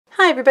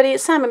Hi everybody,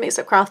 it's Sam at Mix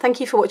Up Craft. Thank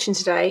you for watching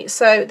today.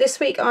 So this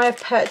week I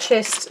have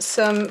purchased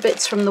some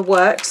bits from the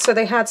works. So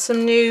they had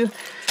some new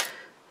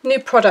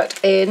product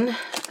in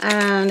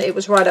and it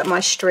was right up my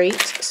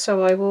street.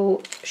 So I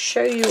will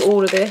show you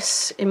all of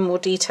this in more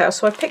detail.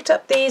 So I picked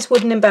up these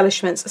wooden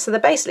embellishments. So they're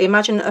basically,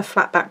 imagine a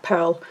flat back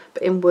pearl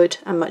but in wood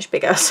and much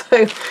bigger.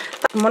 So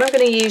what I'm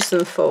going to use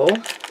them for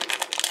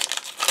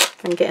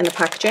and get in the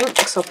packaging,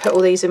 because I'll put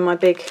all these in my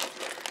big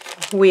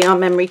We Are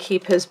Memory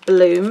Keepers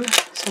bloom.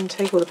 So I'm going to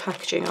take all the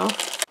packaging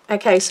off.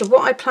 Okay, so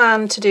what I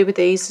plan to do with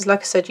these is,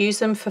 like I said, use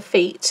them for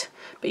feet,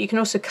 but you can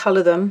also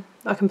colour them.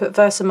 I can put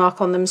Versamark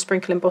on them,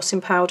 sprinkle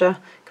embossing powder,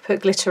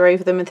 put glitter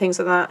over them and things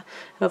like that,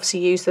 and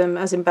obviously use them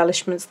as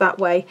embellishments that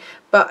way.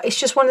 But it's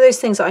just one of those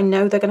things that I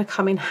know they're going to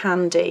come in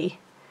handy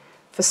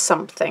for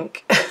something.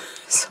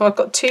 So I've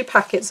got 2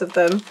 packets of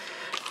them,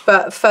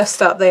 but first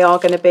up they are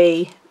going to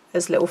be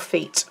as little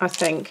feet, I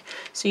think.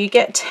 So you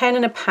get 10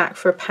 in a pack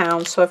for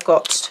 £1, so I've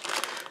got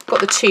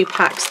the 2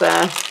 packs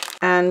there.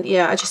 And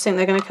yeah, I just think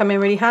they're going to come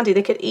in really handy.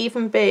 They could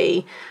even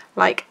be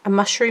like a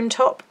mushroom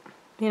top,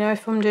 you know,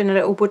 if I'm doing a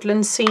little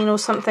woodland scene or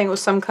something, or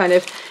some kind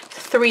of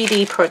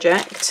 3D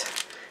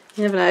project.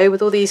 You never know,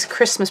 with all these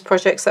Christmas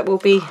projects that will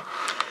be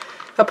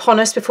upon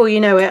us before you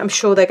know it, I'm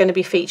sure they're going to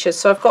be featured.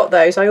 So I've got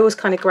those. I always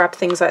kind of grab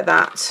things like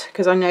that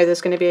because I know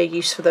there's going to be a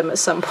use for them at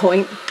some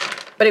point.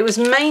 But it was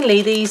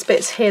mainly these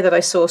bits here that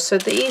I saw. So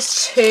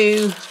these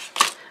 2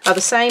 are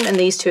the same and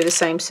these 2 are the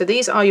same. So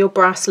these are your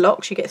brass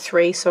locks, you get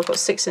 3, so I've got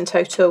 6 in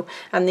total,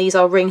 and these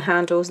are ring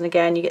handles, and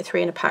again you get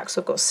 3 in a pack,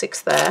 so I've got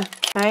 6 there.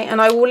 Okay,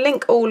 and I will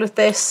link all of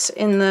this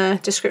in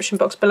the description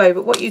box below,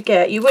 but what you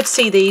get, you would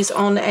see these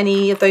on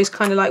any of those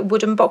kind of like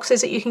wooden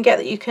boxes that you can get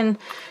that you can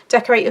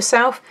decorate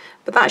yourself,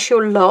 but that's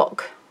your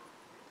lock.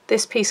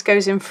 This piece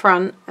goes in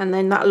front and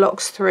then that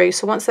locks through,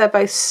 so once they're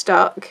both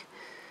stuck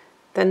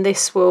then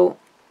this will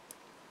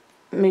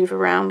move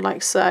around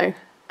like so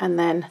and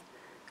then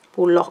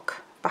will lock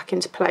back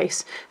into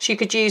place. So you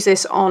could use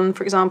this on,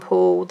 for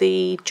example,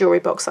 the jewellery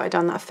box that I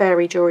done, that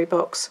fairy jewellery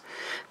box.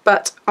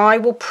 But I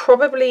will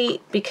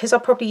probably, because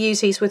I'll probably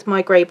use these with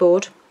my grey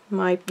board,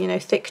 my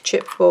thick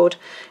chip board,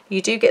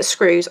 you do get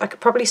screws. I could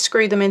probably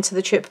screw them into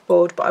the chip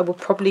board, but I will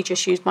probably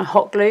just use my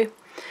hot glue.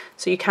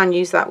 So you can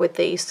use that with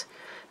these.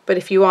 But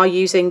if you are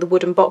using the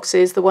wooden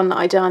boxes, the one that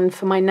I done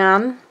for my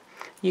nan,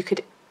 you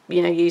could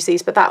use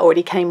these, but that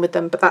already came with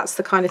them. But that's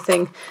the kind of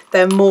thing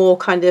they're more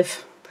kind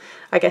of,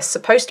 I guess,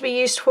 supposed to be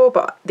used for,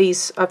 but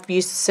these I've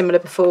used similar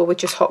before with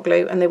just hot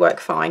glue and they work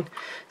fine.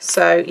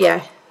 So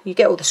yeah, you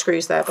get all the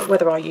screws there, but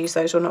whether I use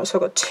those or not. So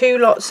I've got 2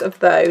 lots of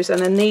those,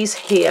 and then these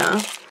here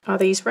are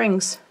these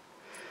rings.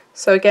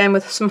 So again,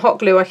 with some hot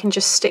glue I can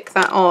just stick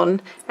that on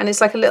and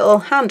it's like a little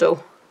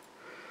handle.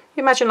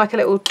 You imagine like a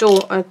little door,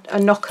 a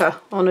knocker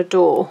on a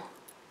door.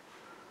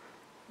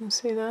 You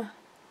see there?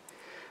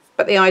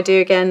 But the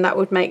idea again, that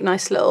would make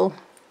nice little,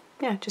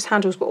 yeah, just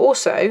handles, but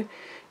also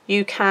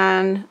you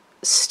can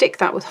stick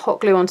that with hot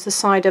glue onto the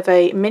side of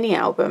a mini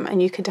album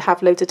and you could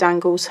have loads of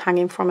dangles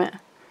hanging from it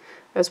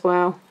as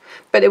well.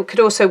 But it could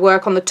also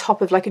work on the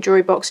top of like a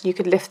jewellery box and you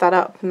could lift that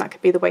up and that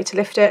could be the way to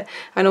lift it.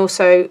 And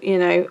also,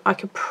 I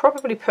could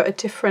probably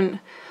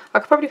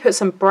put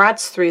some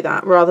brads through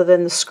that rather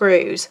than the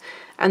screws,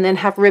 and then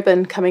have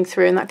ribbon coming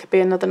through, and that could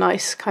be another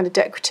nice kind of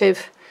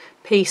decorative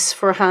piece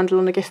for a handle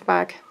on a gift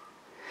bag.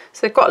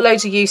 So they've got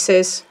loads of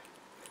uses.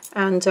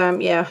 And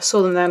yeah, I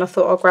saw them there and I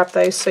thought I'll grab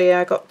those. So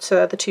yeah, I got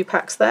the 2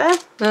 packs there.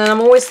 And I'm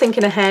always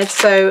thinking ahead,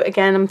 so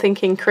again I'm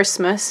thinking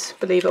Christmas,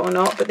 believe it or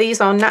not, but these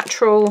are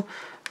natural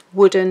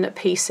wooden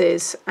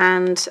pieces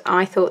and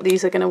I thought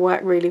these are going to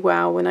work really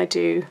well when I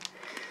do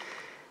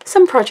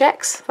some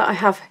projects that I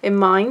have in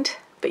mind.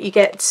 But you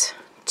get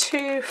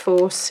 2,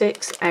 4,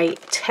 6,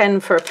 8, 10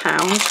 for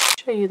 £1.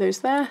 Show you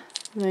those there.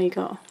 And there you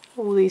got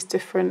all these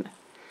different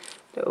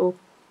little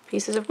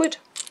pieces of wood.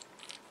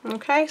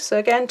 Okay, so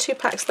again 2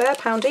 packs there,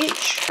 £1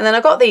 each. And then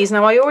I got these.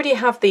 Now I already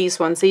have these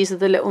ones. These are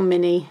the little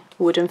mini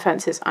wooden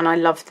fences and I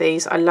love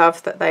these. I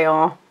love that they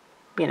are,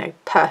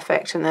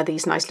 perfect, and they're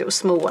these nice little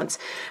small ones.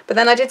 But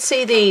then I did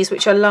see these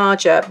which are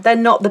larger. They're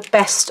not the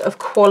best of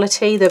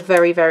quality. They're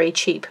very, very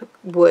cheap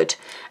wood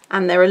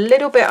and they're a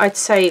little bit, I'd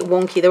say,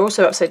 wonky. They're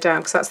also upside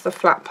down because that's the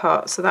flat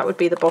part, so that would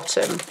be the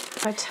bottom.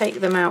 If I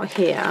take them out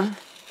here,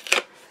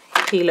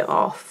 peel it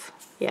off,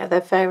 yeah,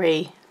 they're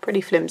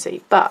pretty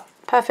flimsy, but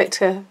perfect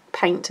to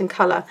paint and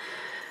colour.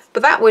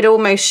 But that would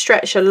almost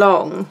stretch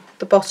along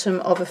the bottom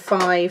of a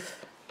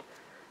 5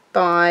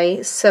 by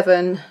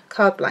 7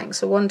 card blank.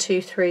 So 1,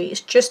 2, 3,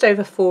 it's just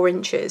over 4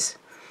 inches.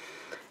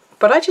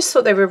 But I just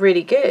thought they were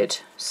really good.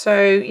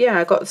 So yeah,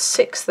 I got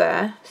 6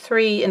 there,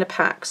 3 in a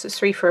pack, so it's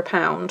 3 for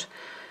 £1.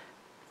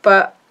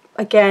 But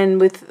again,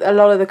 with a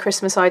lot of the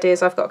Christmas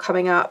ideas I've got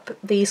coming up,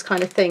 these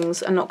kind of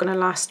things are not going to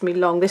last me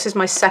long. This is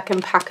my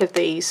 2nd pack of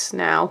these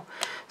now.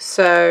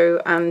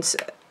 So, and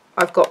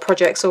I've got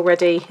projects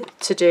already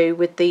to do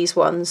with these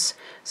ones.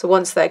 So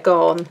once they're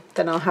gone,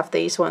 then I'll have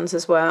these ones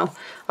as well.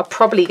 I'm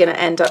probably going to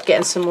end up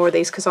getting some more of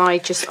these because I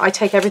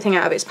take everything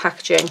out of its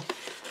packaging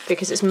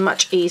because it's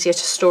much easier to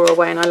store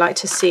away and I like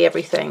to see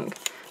everything.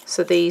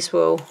 So these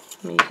will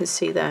I mean, you can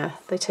see there,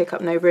 they take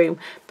up no room,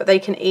 but they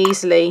can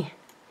easily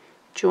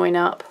join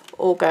up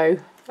or go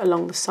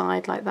along the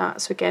side like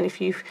that. So again, if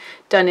you've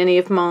done any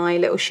of my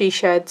little she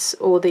sheds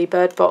or the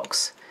bird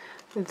box,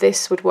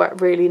 this would work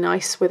really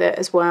nice with it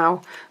as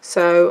well.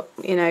 So,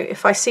 you know,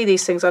 if I see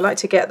these things, I like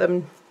to get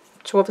them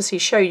to obviously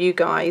show you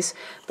guys,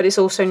 but it's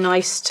also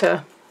nice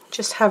to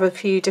just have a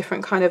few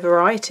different kind of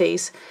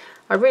varieties.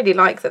 I really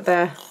like that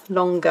they're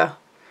longer,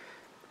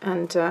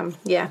 and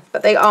yeah,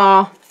 but they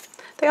are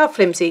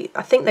flimsy.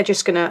 I think they're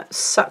just going to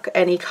suck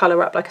any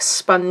colour up like a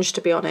sponge,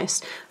 to be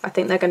honest. I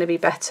think they're going to be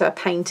better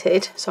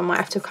painted, so I might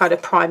have to kind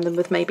of prime them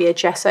with maybe a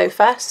gesso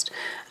first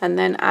and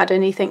then add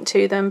anything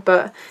to them.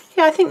 But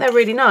yeah, I think they're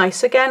really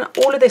nice. Again,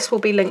 all of this will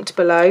be linked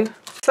below.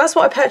 So that's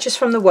what I purchased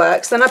from the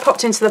works. Then I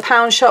popped into the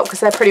pound shop because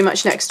they're pretty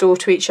much next door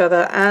to each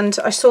other, and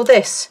I saw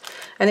this,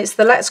 and it's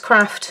the Let's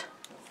Craft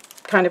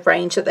kind of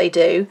range that they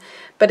do,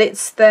 but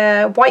it's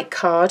their white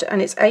card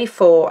and it's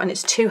A4 and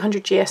it's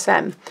 200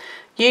 GSM.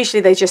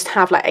 Usually they just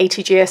have like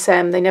 80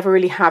 GSM. They never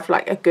really have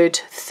like a good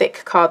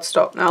thick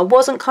cardstock. Now I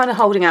wasn't kind of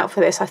holding out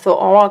for this. I thought,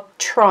 oh, I'll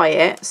try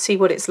it, see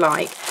what it's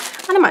like.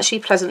 And I'm actually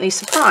pleasantly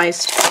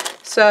surprised.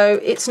 So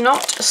it's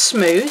not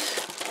smooth,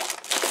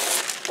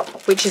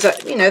 which is,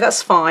 you know,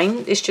 that's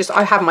fine. It's just,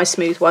 I have my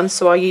smooth ones,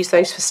 so I use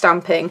those for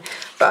stamping.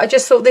 But I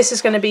just thought this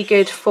is going to be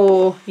good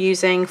for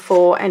using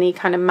for any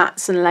kind of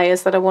mats and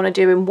layers that I want to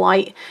do in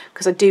white,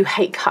 because I do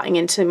hate cutting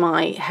into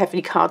my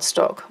heavy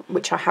cardstock,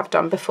 which I have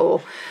done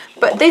before.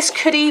 But this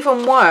could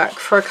even work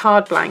for a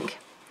card blank,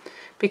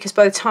 because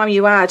by the time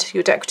you add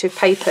your decorative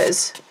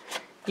papers,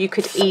 you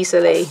could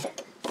easily,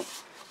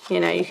 you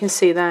know, you can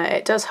see there,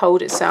 it does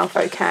hold itself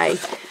okay.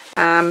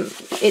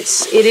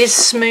 It is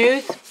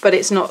smooth, but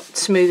it's not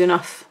smooth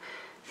enough,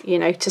 you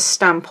know, to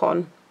stamp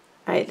on.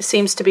 It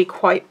seems to be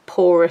quite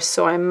porous,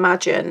 so I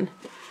imagine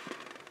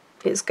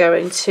it's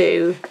going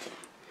to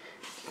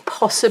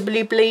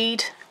possibly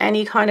bleed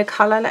any kind of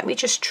colour. Let me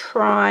just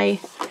try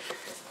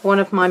one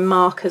of my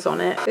markers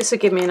on it. This will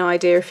give me an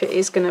idea if it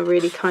is going to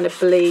really kind of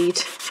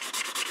bleed.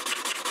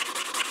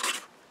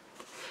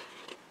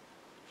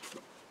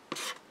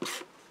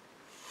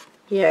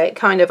 Yeah, it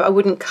kind of, I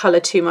wouldn't colour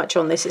too much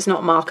on this. It's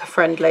not marker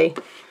friendly,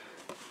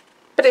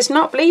 but it's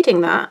not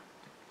bleeding that,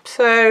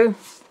 so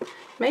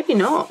maybe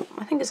not.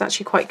 I think it's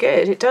actually quite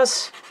good. It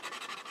does.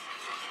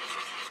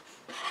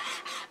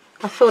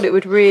 I thought it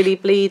would really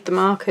bleed the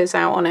markers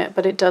out on it,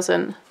 but it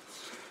doesn't.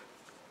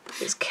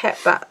 It's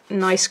kept that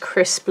nice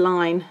crisp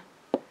line,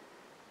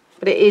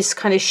 but it is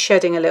kind of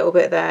shedding a little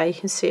bit there. You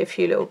can see a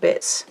few little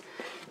bits.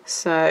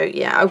 So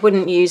yeah, I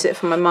wouldn't use it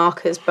for my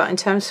markers, but in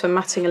terms for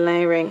matting and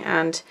layering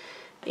and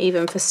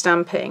even for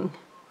stamping,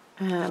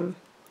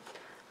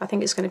 I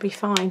think it's going to be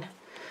fine.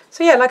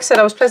 So yeah, like I said,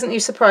 I was pleasantly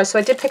surprised. So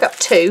I did pick up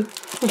two.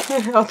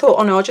 I thought,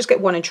 oh no, I'll just get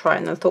one and try it.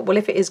 And I thought, well,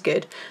 if it is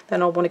good,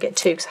 then I'll want to get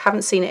two, because I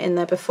haven't seen it in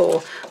there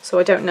before. So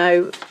I don't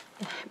know,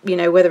 you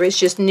know, whether it's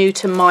just new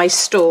to my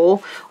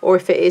store or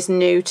if it is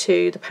new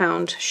to the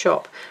pound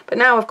shop. But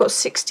now I've got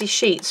 60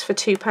 sheets for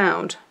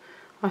 £2.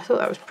 I thought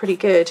that was pretty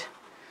good.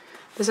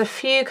 There's a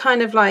few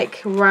kind of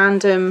like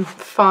random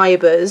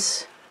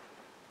fibres,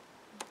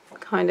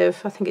 kind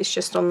of, I think it's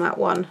just on that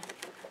one.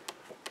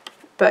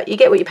 But you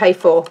get what you pay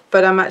for.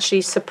 But I'm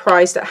actually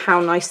surprised at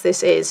how nice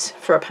this is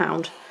for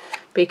 £1,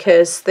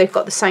 because they've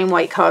got the same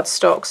weight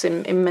cardstocks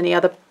in many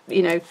other,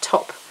 you know,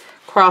 top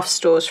craft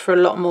stores for a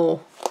lot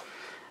more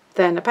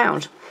than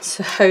 £1.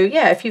 So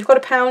yeah, if you've got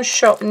a pound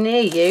shop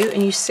near you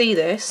and you see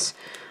this,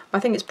 I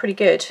think it's pretty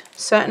good.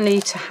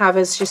 Certainly to have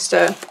as just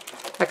a,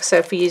 like I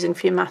said, for using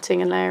for your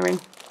matting and layering.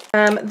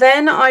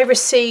 Then I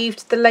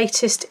received the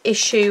latest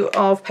issue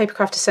of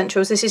Papercraft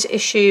Essentials. This is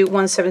issue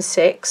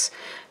 176.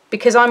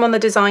 Because I'm on the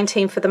design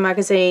team for the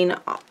magazine,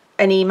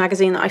 any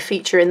magazine that I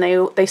feature in,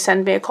 they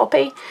send me a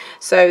copy.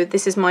 So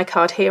this is my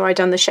card here. I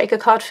done the shaker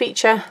card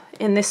feature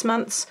in this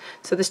month's.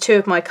 So there's 2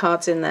 of my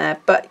cards in there.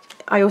 But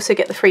I also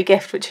get the free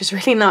gift, which is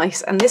really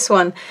nice. And this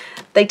one,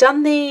 they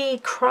done the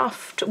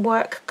craft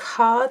work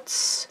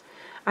cards,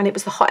 and it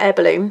was the hot air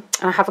balloon.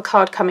 And I have a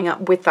card coming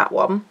up with that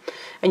one.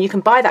 And you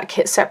can buy that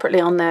kit separately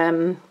on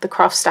the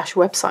Craft Stash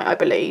website, I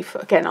believe.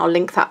 Again, I'll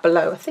link that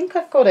below. I think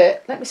I've got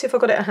it. Let me see if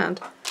I've got it at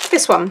hand.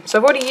 This one. So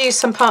I've already used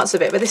some parts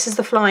of it, but this is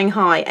the Flying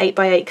High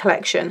 8x8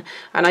 collection.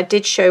 And I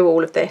did show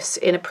all of this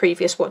in a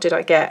previous What Did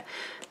I Get?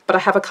 But I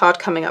have a card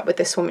coming up with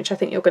this one, which I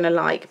think you're going to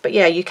like. But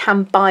yeah, you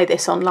can buy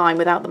this online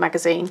without the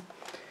magazine.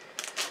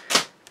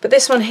 But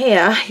this one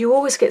here, you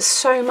always get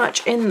so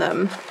much in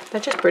them.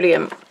 They're just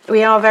brilliant.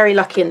 We are very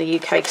lucky in the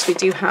UK because we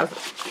do have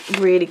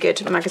really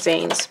good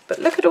magazines. But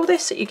look at all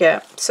this that you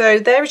get. So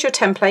there is your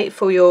template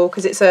for your,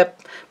 because it's a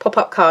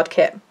pop-up card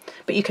kit,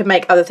 but you can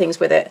make other things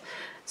with it.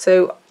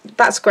 So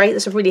that's great.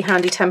 That's a really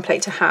handy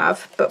template to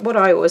have. But what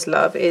I always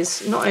love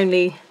is not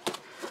only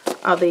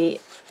are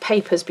the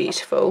papers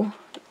beautiful,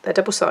 they're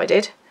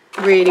double-sided,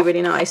 really,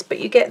 really nice, but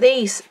you get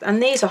these,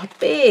 and these are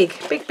big,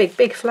 big, big,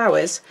 big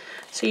flowers.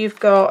 So you've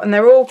got, and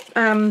they're all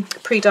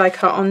pre-die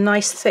cut on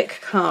nice thick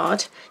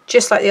card,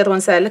 just like the other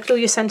ones there. Look at all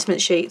your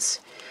sentiment sheets,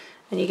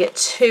 and you get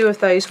 2 of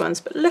those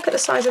ones. But look at the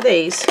size of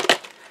these.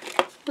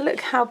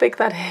 Look how big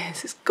that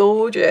is. It's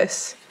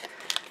gorgeous.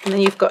 And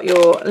then you've got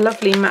your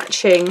lovely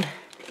matching,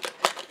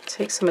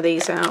 take some of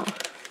these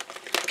out.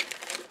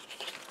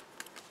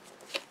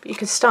 You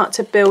can start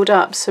to build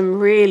up some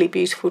really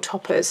beautiful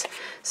toppers.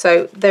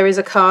 So there is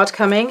a card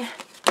coming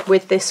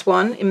with this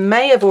one. It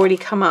may have already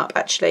come up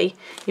actually.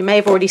 You may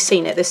have already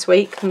seen it this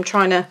week.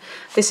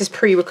 This is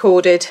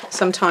pre-recorded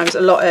sometimes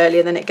a lot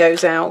earlier than it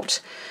goes out.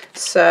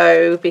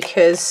 So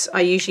because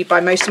I usually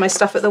buy most of my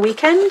stuff at the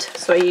weekend.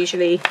 So I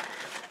usually,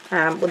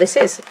 well this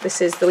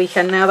is the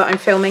weekend now that I'm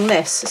filming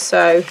this.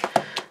 So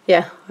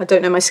yeah, I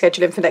don't know my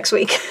scheduling for next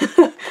week.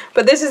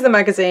 But this is the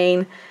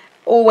magazine.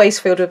 Always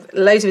filled with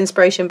loads of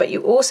inspiration, but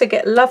you also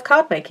get love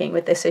card making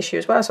with this issue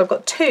as well. So I've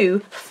got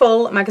 2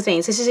 full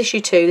magazines. This is issue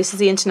 2, this is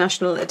the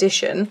international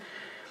edition,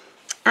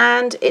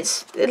 and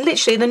it's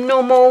literally the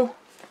normal,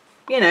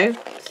 you know,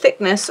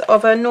 thickness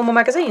of a normal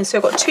magazine. So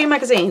I've got 2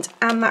 magazines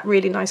and that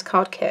really nice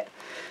card kit.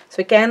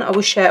 So again, I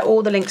will share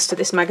all the links to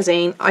this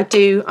magazine.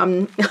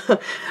 I'm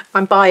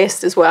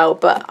biased as well,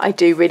 but I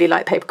do really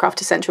like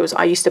Papercraft Essentials.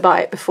 I used to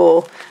buy it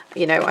before,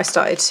 you know, I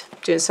started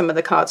doing some of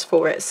the cards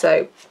for it.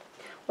 So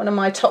one of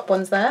my top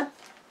ones there.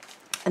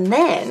 And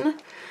then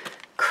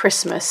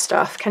Christmas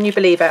stuff. Can you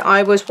believe it?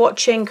 I was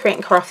watching Create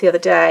and Craft the other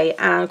day,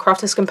 and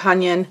Crafter's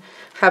Companion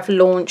have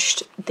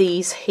launched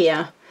these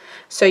here.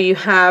 So you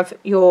have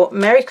your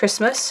Merry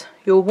Christmas,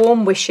 your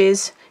Warm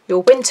Wishes,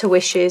 your Winter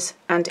Wishes,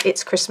 and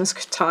It's Christmas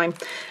Time.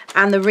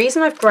 And the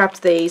reason I've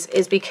grabbed these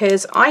is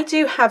because I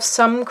do have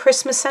some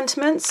Christmas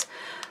sentiments,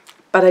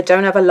 but I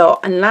don't have a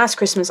lot. And last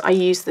Christmas I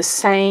used the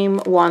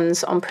same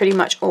ones on pretty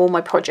much all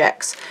my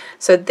projects.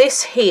 So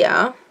this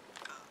here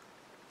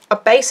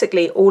are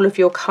basically all of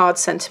your card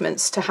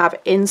sentiments to have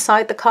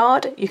inside the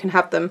card. You can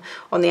have them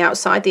on the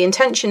outside. The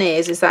intention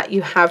is that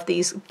you have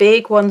these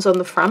big ones on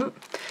the front.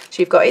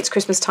 So you've got It's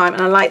Christmas Time,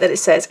 and I like that it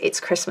says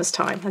It's Christmas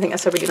Time. I think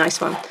that's a really nice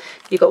one.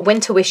 You've got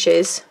Winter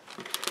Wishes,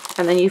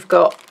 and then you've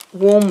got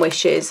Warm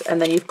Wishes,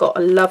 and then you've got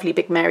a lovely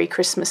big Merry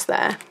Christmas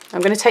there.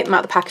 I'm going to take them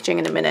out of the packaging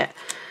in a minute.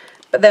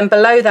 But then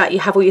below that you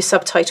have all your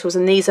subtitles,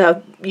 and these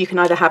are, you can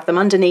either have them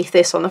underneath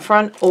this on the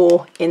front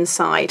or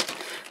inside.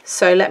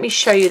 So let me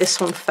show you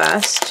this one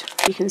first.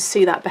 You can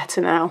see that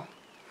better now.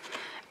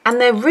 And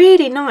they're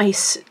really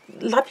nice,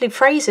 lovely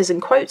phrases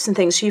and quotes and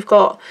things.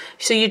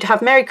 So you'd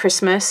have Merry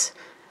Christmas.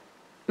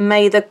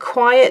 May the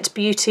quiet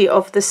beauty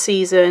of the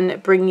season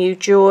bring you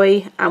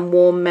joy and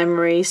warm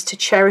memories to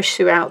cherish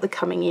throughout the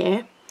coming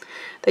year.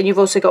 Then you've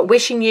also got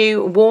wishing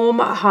you warm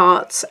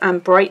hearts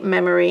and bright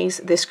memories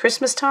this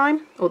Christmas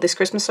time, or this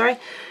Christmas, sorry.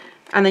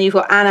 And then you've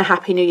got and a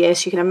Happy New Year,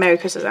 so you can have Merry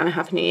Christmas and a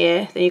Happy New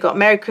Year. Then you've got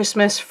Merry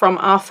Christmas from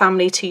our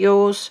family to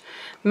yours.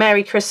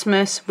 Merry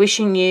Christmas,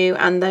 wishing you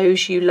and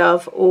those you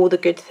love all the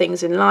good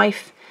things in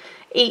life.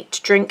 Eat,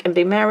 drink and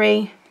be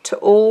merry. To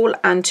all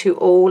and to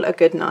all a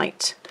good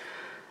night.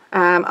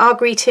 Our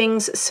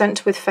greetings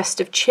sent with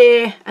festive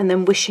cheer, and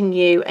then wishing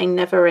you a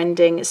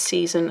never-ending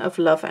season of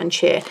love and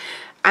cheer.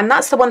 And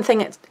that's the one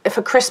thing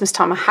for Christmas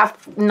time. I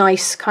have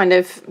nice kind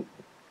of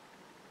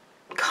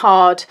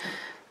card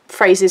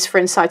phrases for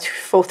inside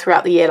for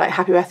throughout the year, like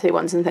happy birthday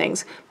ones and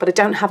things, but I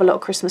don't have a lot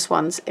of Christmas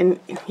ones.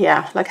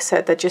 Yeah, like I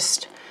said, they're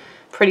just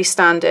pretty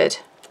standard.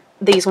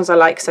 These ones I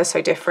like because they're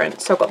so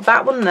different. So I've got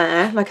that one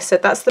there. Like I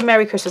said, that's the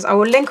Merry Christmas. I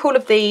will link all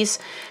of these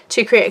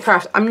to Create and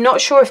Craft. I'm not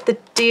sure if the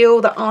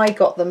deal that I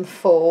got them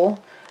for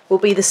will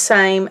be the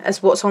same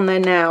as what's on there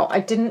now. I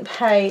didn't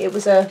pay, it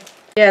was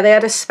yeah, they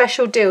had a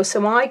special deal.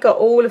 So I got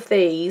all of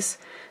these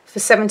for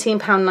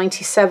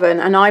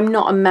 £17.97, and I'm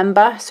not a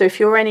member. So if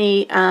you're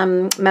any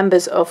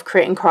members of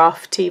Create and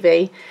Craft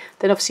TV,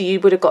 then obviously you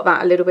would have got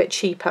that a little bit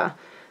cheaper.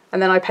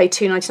 And then I paid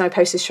 £2.99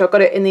 postage, so I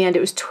got it in the end. It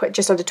was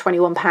just under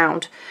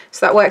 £21.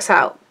 So that works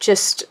out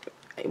just,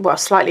 well,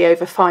 slightly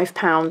over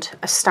 £5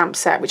 a stamp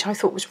set, which I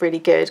thought was really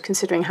good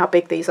considering how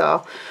big these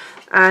are.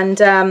 And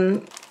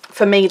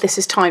for me, this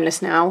is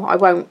timeless now. I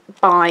won't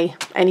buy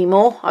any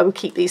more. I will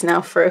keep these now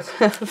for a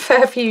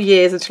fair few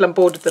years until I'm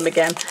bored of them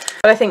again.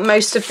 But I think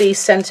most of these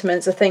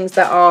sentiments are things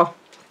that are,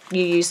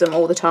 you use them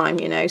all the time,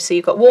 you know. So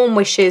you've got Warm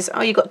Wishes.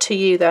 Oh, you've got To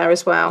You there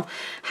as well.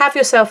 Have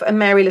yourself a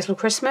merry little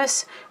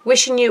Christmas.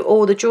 Wishing you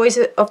all the joys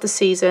of the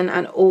season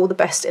and all the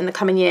best in the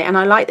coming year. And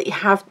I like that you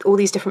have all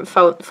these different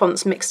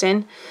fonts mixed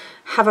in.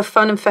 Have a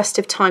fun and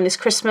festive time this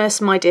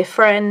Christmas, my dear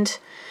friend.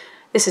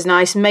 This is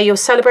nice. May your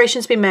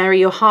celebrations be merry,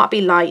 your heart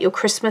be light, your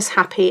Christmas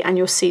happy, and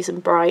your season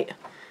bright.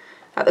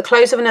 At the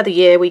close of another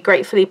year, we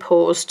gratefully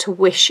pause to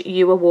wish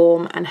you a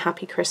warm and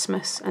happy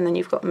Christmas. And then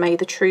you've got May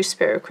the true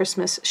spirit of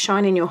Christmas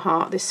shine in your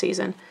heart this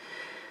season,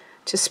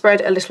 to spread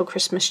a little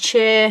Christmas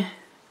cheer,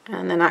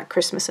 and then at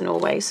Christmas and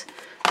always.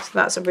 So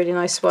that's a really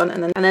nice one.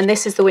 And then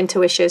this is the Winter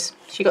Wishes.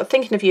 So you've got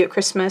thinking of you at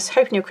Christmas,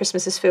 hoping your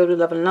Christmas is filled with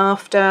love and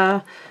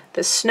laughter.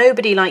 There's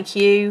nobody like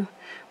you.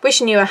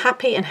 Wishing you a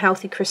happy and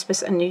healthy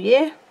Christmas and New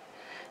Year.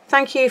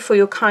 Thank you for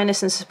your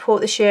kindness and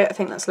support this year. I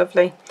think that's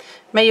lovely.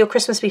 May your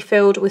Christmas be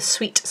filled with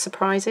sweet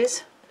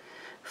surprises.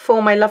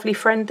 For my lovely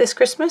friend this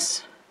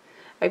Christmas.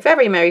 A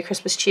very Merry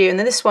Christmas to you. And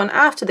then this one,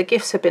 after the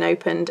gifts have been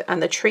opened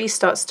and the tree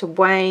starts to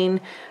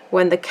wane,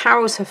 when the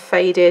carols have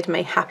faded,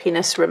 may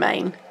happiness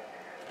remain.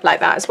 Like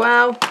that as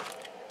well.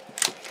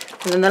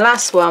 And then the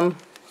last one,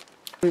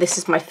 and this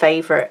is my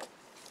favourite.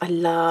 I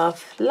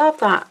love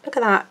that. Look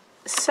at that.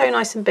 It's so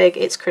nice and big.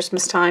 It's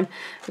Christmas time.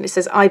 And it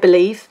says, I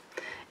believe.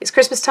 It's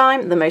Christmas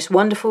time, the most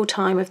wonderful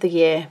time of the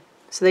year.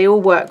 So they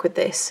all work with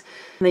this.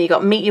 And then you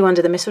got meet you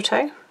under the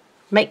mistletoe.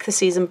 Make the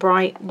season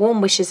bright.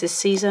 Warm wishes this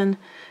season.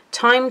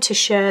 Time to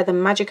share the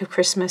magic of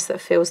Christmas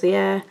that fills the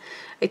air.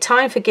 A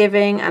time for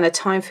giving and a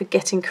time for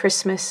getting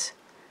Christmas.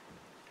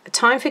 A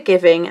time for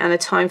giving and a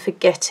time for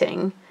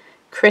getting.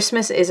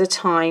 Christmas is a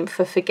time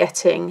for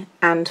forgetting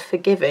and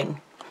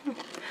forgiving.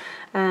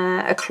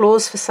 A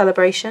clause for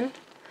celebration.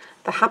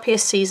 The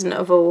happiest season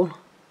of all.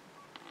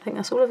 I think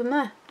that's all of them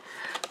there.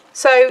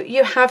 So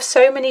you have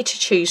so many to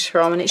choose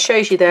from, and it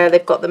shows you there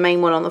they've got the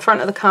main one on the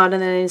front of the card,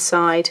 and then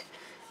inside,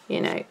 you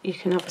know, you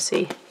can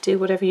obviously do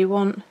whatever you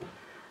want.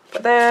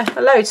 But they're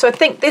a load. So I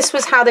think this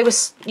was how they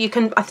was. You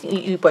can, I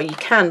think you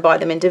can buy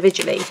them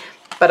individually,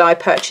 but I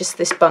purchased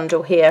this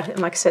bundle here, and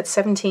like I said,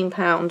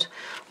 £17,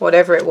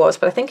 whatever it was.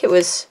 But I think it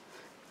was,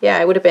 yeah,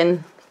 it would have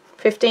been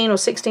 15 or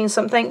 16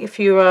 something if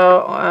you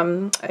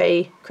are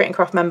a Create and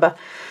Craft member.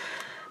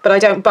 But I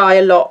don't buy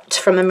a lot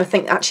from them. I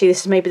think actually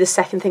this is maybe the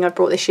second thing I've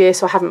brought this year,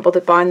 so I haven't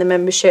bothered buying the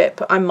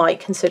membership. I might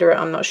consider it,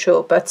 I'm not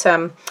sure. But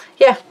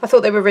yeah, I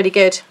thought they were really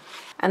good.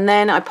 And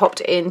then I popped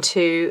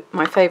into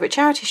my favourite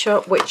charity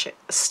shop, which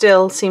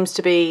still seems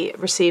to be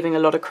receiving a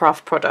lot of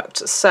craft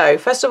products. So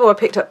first of all, I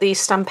picked up these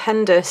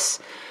Stupendous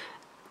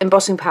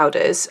embossing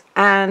powders,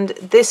 and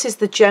this is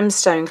the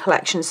gemstone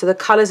collection. So the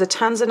colours are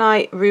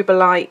Tanzanite,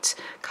 Rubellite,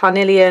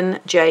 Carnelian,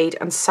 Jade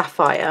and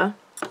Sapphire.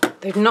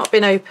 They've not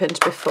been opened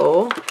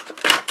before,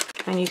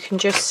 and you can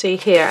just see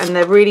here, and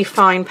they're really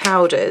fine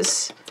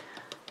powders.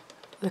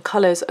 The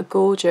colours are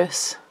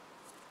gorgeous,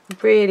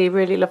 really,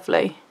 really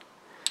lovely.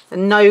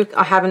 And no,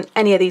 I haven't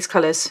any of these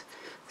colours.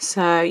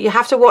 So you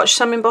have to watch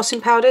some embossing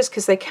powders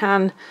because they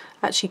can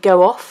actually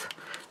go off,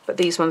 but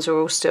these ones are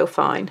all still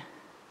fine.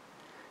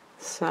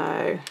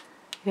 So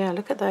yeah,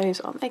 look at those,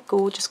 aren't they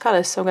gorgeous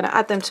colours? So I'm going to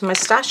add them to my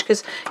stash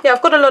because yeah,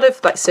 I've got a lot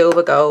of like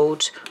silver,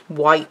 gold,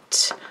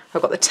 white.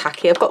 I've got the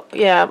tacky. I've got,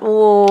 yeah,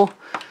 more,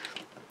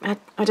 I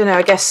don't know,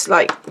 I guess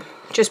like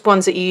just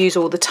ones that you use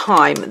all the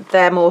time.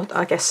 They're more,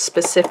 I guess,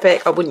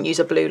 specific. I wouldn't use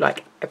a blue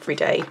like every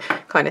day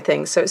kind of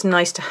thing. So it's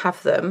nice to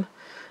have them.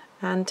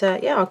 And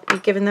yeah, I'll be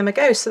giving them a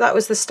go. So that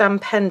was the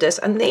Stupendous,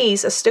 and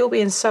these are still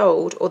being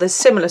sold, or they're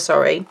similar,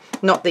 sorry,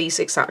 not these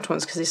exact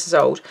ones because this is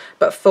old,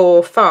 but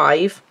for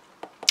 £5,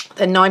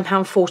 they're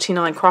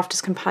 £9.49.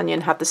 Crafter's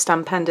Companion had the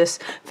Stupendous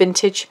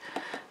vintage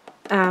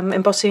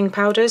embossing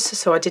powders,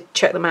 so I did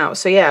check them out.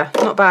 So yeah,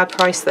 not a bad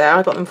price there.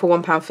 I got them for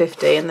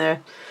 £1.50 and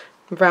they're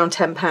around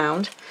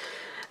 £10.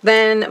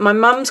 Then my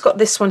mum's got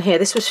this one here.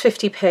 This was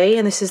 50p,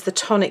 and this is the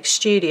Tonic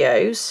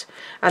Studios.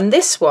 And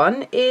this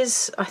one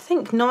is, I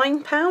think,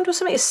 £9 or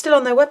something. It's still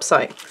on their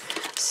website.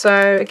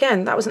 So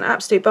again, that was an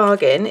absolute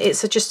bargain.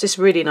 It's just this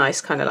really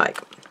nice kind of like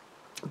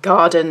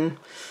garden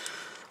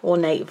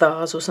ornate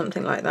vase or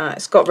something like that.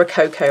 It's got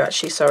Rococo,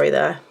 actually, sorry,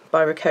 there,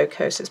 by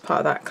Rococo, so it's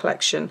part of that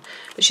collection.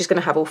 But she's going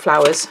to have all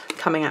flowers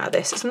coming out of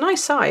this. It's a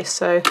nice size,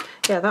 so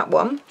yeah, that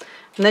one.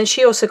 And then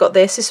she also got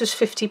this. This was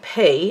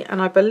 50p,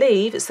 and I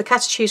believe it's the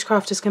Catechoose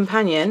Crafter's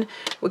Companion.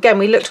 Again,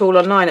 we looked all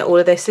online at all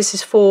of this. This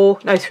is for,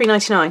 no,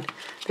 £3.99,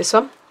 this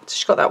one. So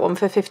she got that one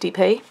for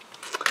 50p.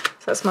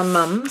 So that's my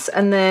mum's.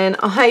 And then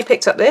I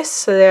picked up this.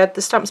 So they had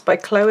the Stamps by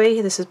Chloe.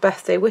 This is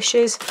Birthday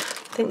Wishes.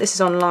 I think this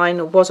is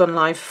online, or was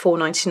online, for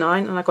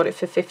 £4.99, and I got it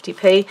for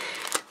 50p.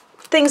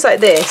 Things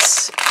like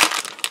this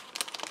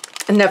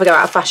and never go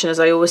out of fashion, as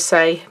I always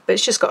say, but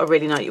it's just got a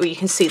really nice, well, you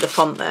can see the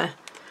font there.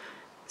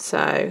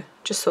 So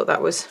just thought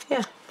that was,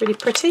 yeah, really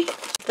pretty.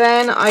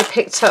 Then I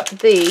picked up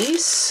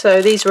these.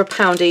 So these are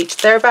 £1 each.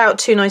 They're about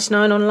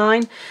 £2.99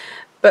 online.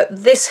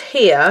 But this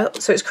here,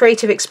 so it's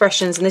Creative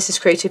Expressions, and this is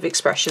Creative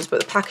Expressions,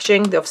 but the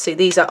packaging, obviously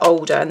these are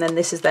older, and then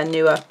this is their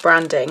newer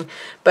branding.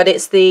 But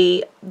it's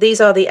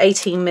these are the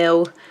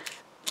 18mm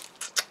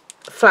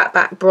flat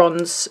back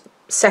bronze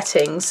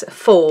settings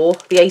for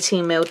the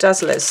 18mm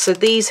Dazzlers. So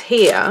these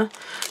here,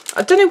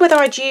 I don't know whether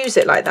I'd use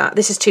it like that.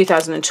 This is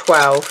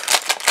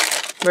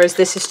 2012, whereas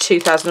this is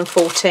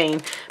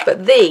 2014.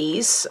 But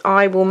these,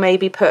 I will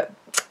maybe put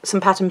some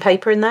pattern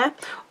paper in there,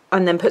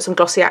 and then put some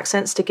glossy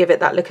accents to give it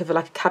that look of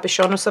like a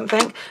cabochon or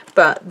something.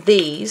 But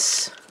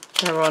these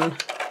are on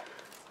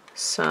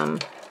some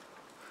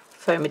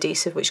foam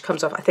adhesive, which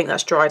comes off. I think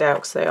that's dried out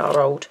because they are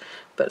old.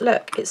 But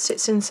look, it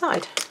sits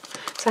inside.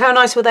 So how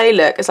nice will they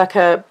look? It's like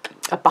a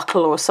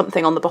buckle or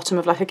something on the bottom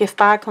of like a gift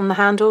bag on the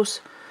handles.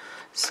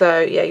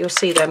 So yeah, you'll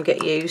see them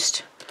get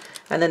used.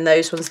 And then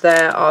those ones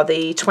there are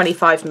the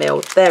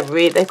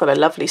 25mm. They've got a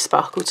lovely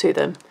sparkle to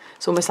them.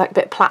 It's almost like a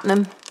bit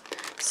platinum.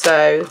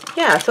 So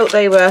yeah, I thought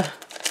they were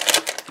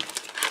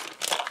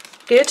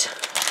good.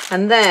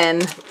 And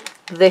then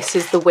this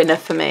is the winner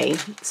for me.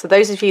 So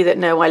those of you that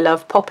know I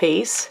love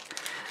poppies,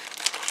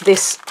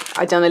 this,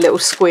 I done a little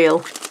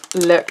squeal.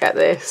 Look at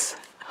this.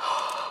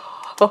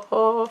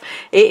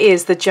 It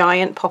is the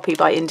Giant Poppy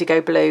by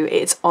Indigo Blue.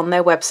 It's on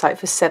their website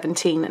for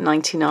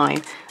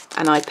 £17.99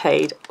 and I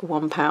paid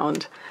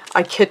 £1.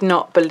 I could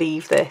not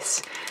believe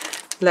this.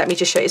 Let me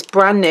just show you. It's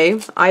brand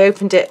new. I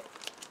opened it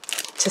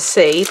to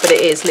see, but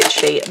it is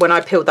literally, when I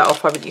peeled that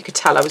off, you could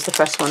tell I was the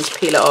first one to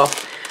peel it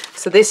off.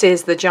 So this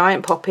is the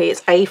Giant Poppy.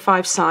 It's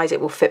A5 size.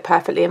 It will fit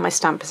perfectly in my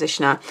stamp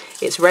positioner.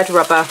 It's red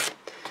rubber,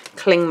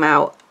 cling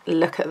melt.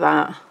 Look at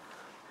that.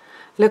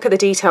 Look at the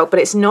detail, but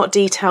it's not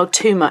detailed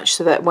too much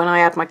so that when I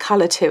add my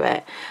colour to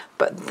it.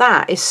 But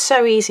that is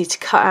so easy to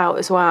cut out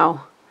as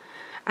well.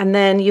 And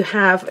then you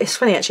have, it's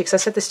funny actually, because I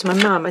said this to my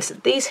mum, I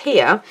said these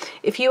here,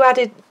 if you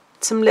added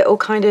some little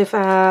kind of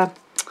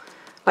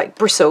like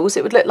bristles,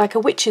 it would look like a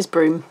witch's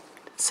broom.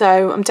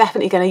 So I'm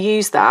definitely going to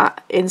use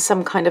that in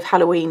some kind of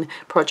Halloween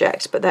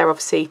project. But they're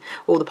obviously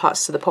all the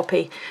parts of the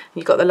poppy.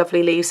 You've got the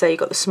lovely leaves there, you've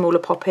got the smaller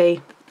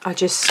poppy. I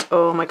just,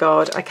 oh my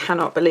God, I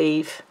cannot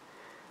believe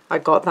I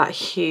got that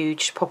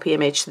huge poppy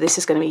image. So this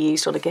is going to be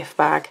used on a gift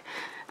bag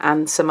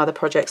and some other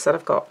projects that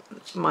I've got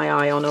my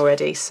eye on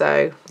already.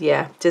 So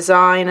yeah,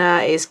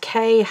 designer is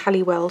Kay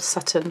Halliwell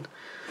Sutton.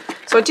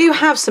 So I do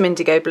have some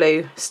Indigo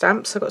Blue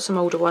stamps. I've got some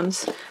older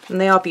ones and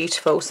they are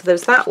beautiful. So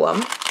there's that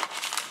one.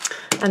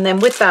 And then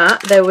with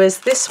that, there was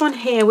this one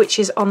here, which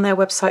is on their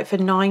website for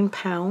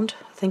 £9. I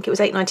think it was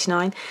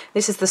 £8.99.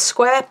 This is the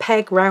square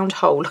peg round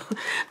hole,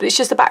 but it's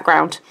just a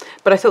background.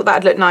 But I thought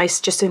that'd look nice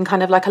just in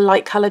kind of like a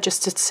light colour,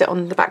 just to sit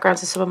on the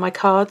backgrounds of some of my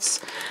cards.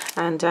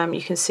 And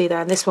you can see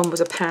there, and this one was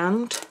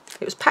 £1.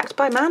 It was packed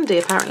by Mandy,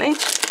 apparently.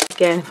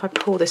 Again, if I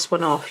pull this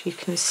one off, you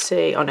can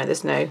see, oh no,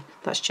 there's no,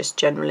 that's just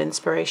general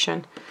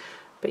inspiration.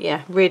 But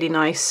yeah, really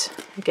nice.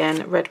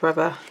 Again, red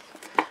rubber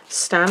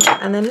stamp.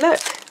 And then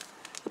look,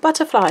 a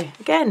butterfly.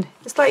 Again,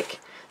 it's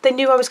like they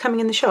knew I was coming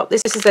in the shop.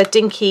 This is their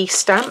Dinky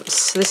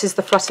stamps. This is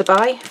the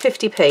Flutterby,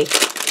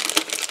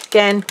 50p.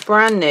 Again,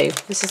 brand new.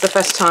 This is the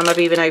first time I've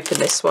even opened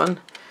this one.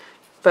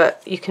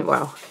 But you can,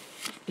 well,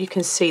 you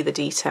can see the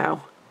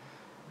detail.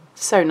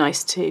 So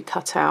nice to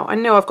cut out. I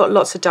know I've got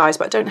lots of dies,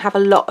 but I don't have a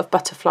lot of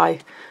butterfly.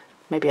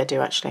 Maybe I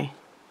do actually.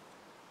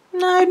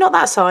 No, not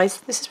that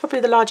size. This is probably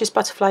the largest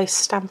butterfly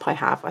stamp I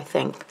have, I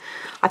think.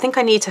 I think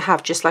I need to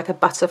have just like a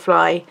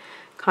butterfly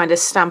kind of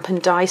stamp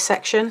and die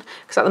section,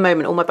 because at the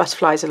moment all my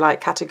butterflies are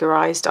like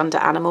categorized under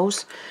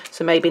animals.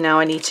 So maybe now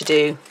I need to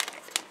do,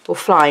 or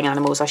flying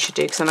animals I should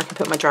do, because then I can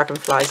put my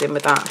dragonflies in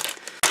with that.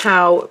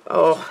 How,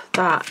 oh,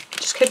 that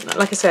just couldn't,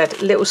 like I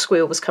said, little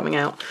squeal was coming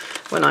out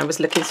when I was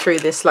looking through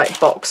this like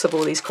box of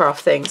all these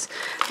craft things.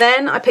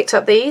 Then I picked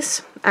up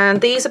these,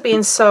 and these are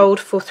being sold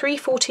for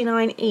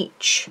 £3.49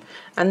 each,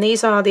 and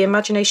these are the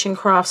Imagination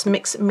Crafts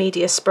Mixed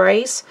Media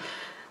Sprays.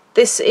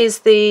 This is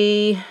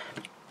the,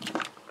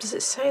 does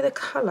it say the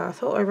colour? I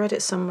thought I read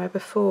it somewhere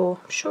before.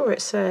 I'm sure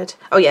it said,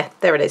 oh yeah,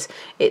 there it is.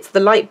 It's the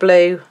light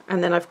blue,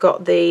 and then I've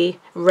got the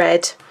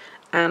red,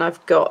 and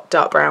I've got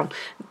dark brown.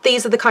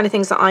 These are the kind of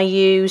things that I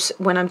use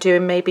when I'm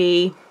doing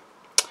maybe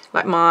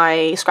like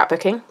my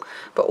scrapbooking,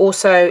 but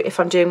also if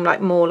I'm doing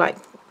like more like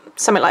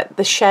something like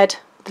the shed,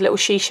 the little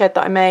she shed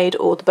that I made,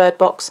 or the bird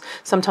box.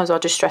 Sometimes I'll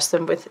distress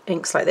them with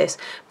inks like this,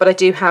 but I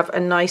do have a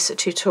nice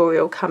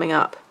tutorial coming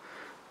up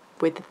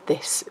with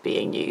this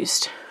being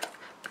used.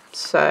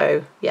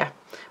 So yeah,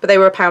 but they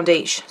were £1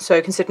 each, so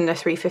considering they're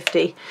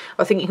 £3.50,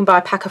 I think you can buy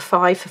a pack of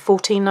 5 for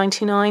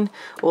 £14.99,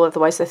 or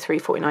otherwise they're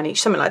 £3.49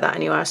 each, something like that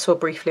anyway. I saw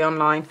briefly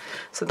online,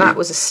 so that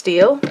was a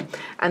steal.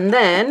 And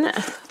then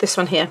this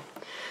one here.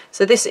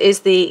 So this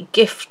is the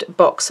gift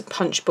box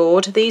punch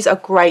board. These are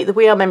great. The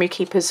We Are Memory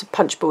Keepers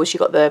punch boards.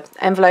 You've got the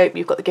envelope,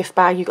 you've got the gift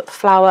bag, you've got the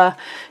flower,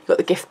 you've got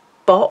the gift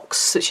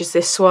box, which is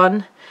this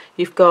one.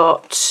 You've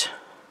got,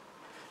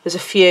 there's a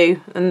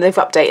few, and they've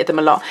updated them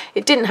a lot.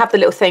 It didn't have the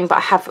little thing, but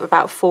I have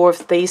about 4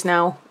 of these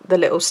now, the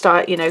little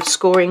style, you know,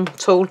 scoring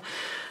tool.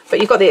 But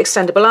you've got the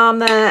extendable arm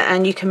there,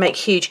 and you can make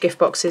huge gift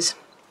boxes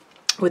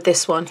with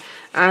this one.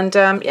 And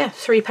yeah,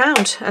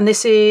 £3. And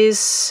this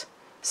is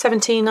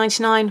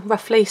 £17.99,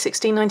 roughly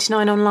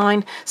 £16.99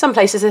 online. Some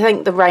places, I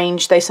think the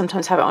range, they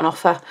sometimes have it on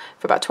offer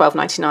for about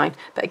 £12.99.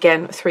 But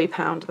again,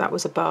 £3, that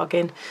was a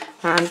bargain.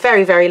 And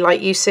very, very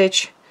light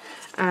usage.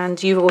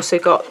 And you've also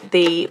got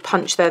the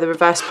punch there, the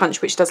reverse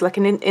punch, which does like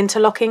an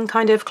interlocking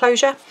kind of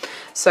closure.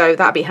 So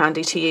that'd be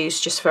handy to use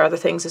just for other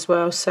things as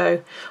well.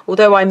 So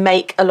although I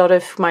make a lot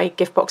of my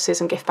gift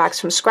boxes and gift bags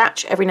from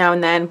scratch, every now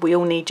and then we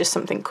all need just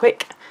something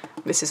quick.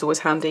 This is always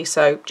handy,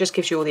 so just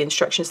gives you all the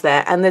instructions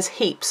there. And there's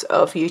heaps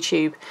of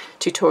YouTube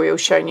tutorials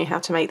showing you how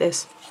to make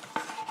this.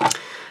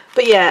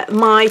 But yeah,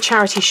 my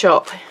charity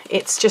shop,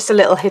 it's just a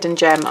little hidden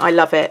gem. I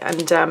love it.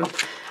 And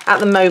at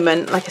the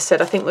moment, like I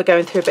said, I think we're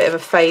going through a bit of a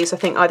phase. I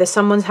think either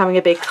someone's having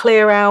a big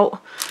clear out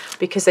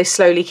because they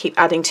slowly keep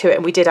adding to it.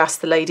 And we did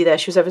ask the lady there,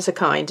 she was ever so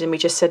kind, and we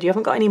just said, you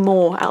haven't got any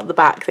more out the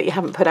back that you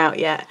haven't put out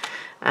yet?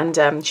 And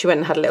she went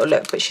and had a little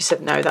look, but she said,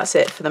 no, that's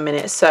it for the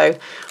minute. So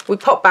we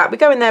pop back. We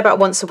go in there about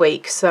once a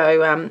week.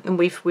 So and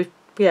we've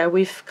yeah,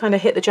 we've kind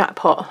of hit the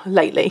jackpot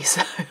lately.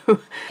 So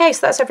okay,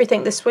 so that's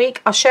everything this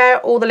week. I'll share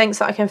all the links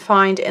that I can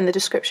find in the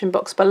description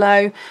box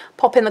below.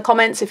 Pop in the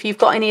comments if you've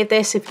got any of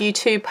this, if you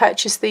too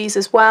purchased these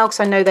as well, because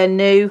I know they're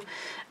new.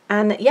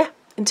 And yeah,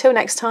 until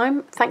next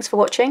time, thanks for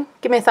watching.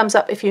 Give me a thumbs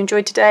up if you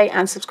enjoyed today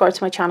and subscribe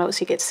to my channel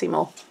so you get to see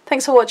more.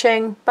 Thanks for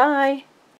watching. Bye.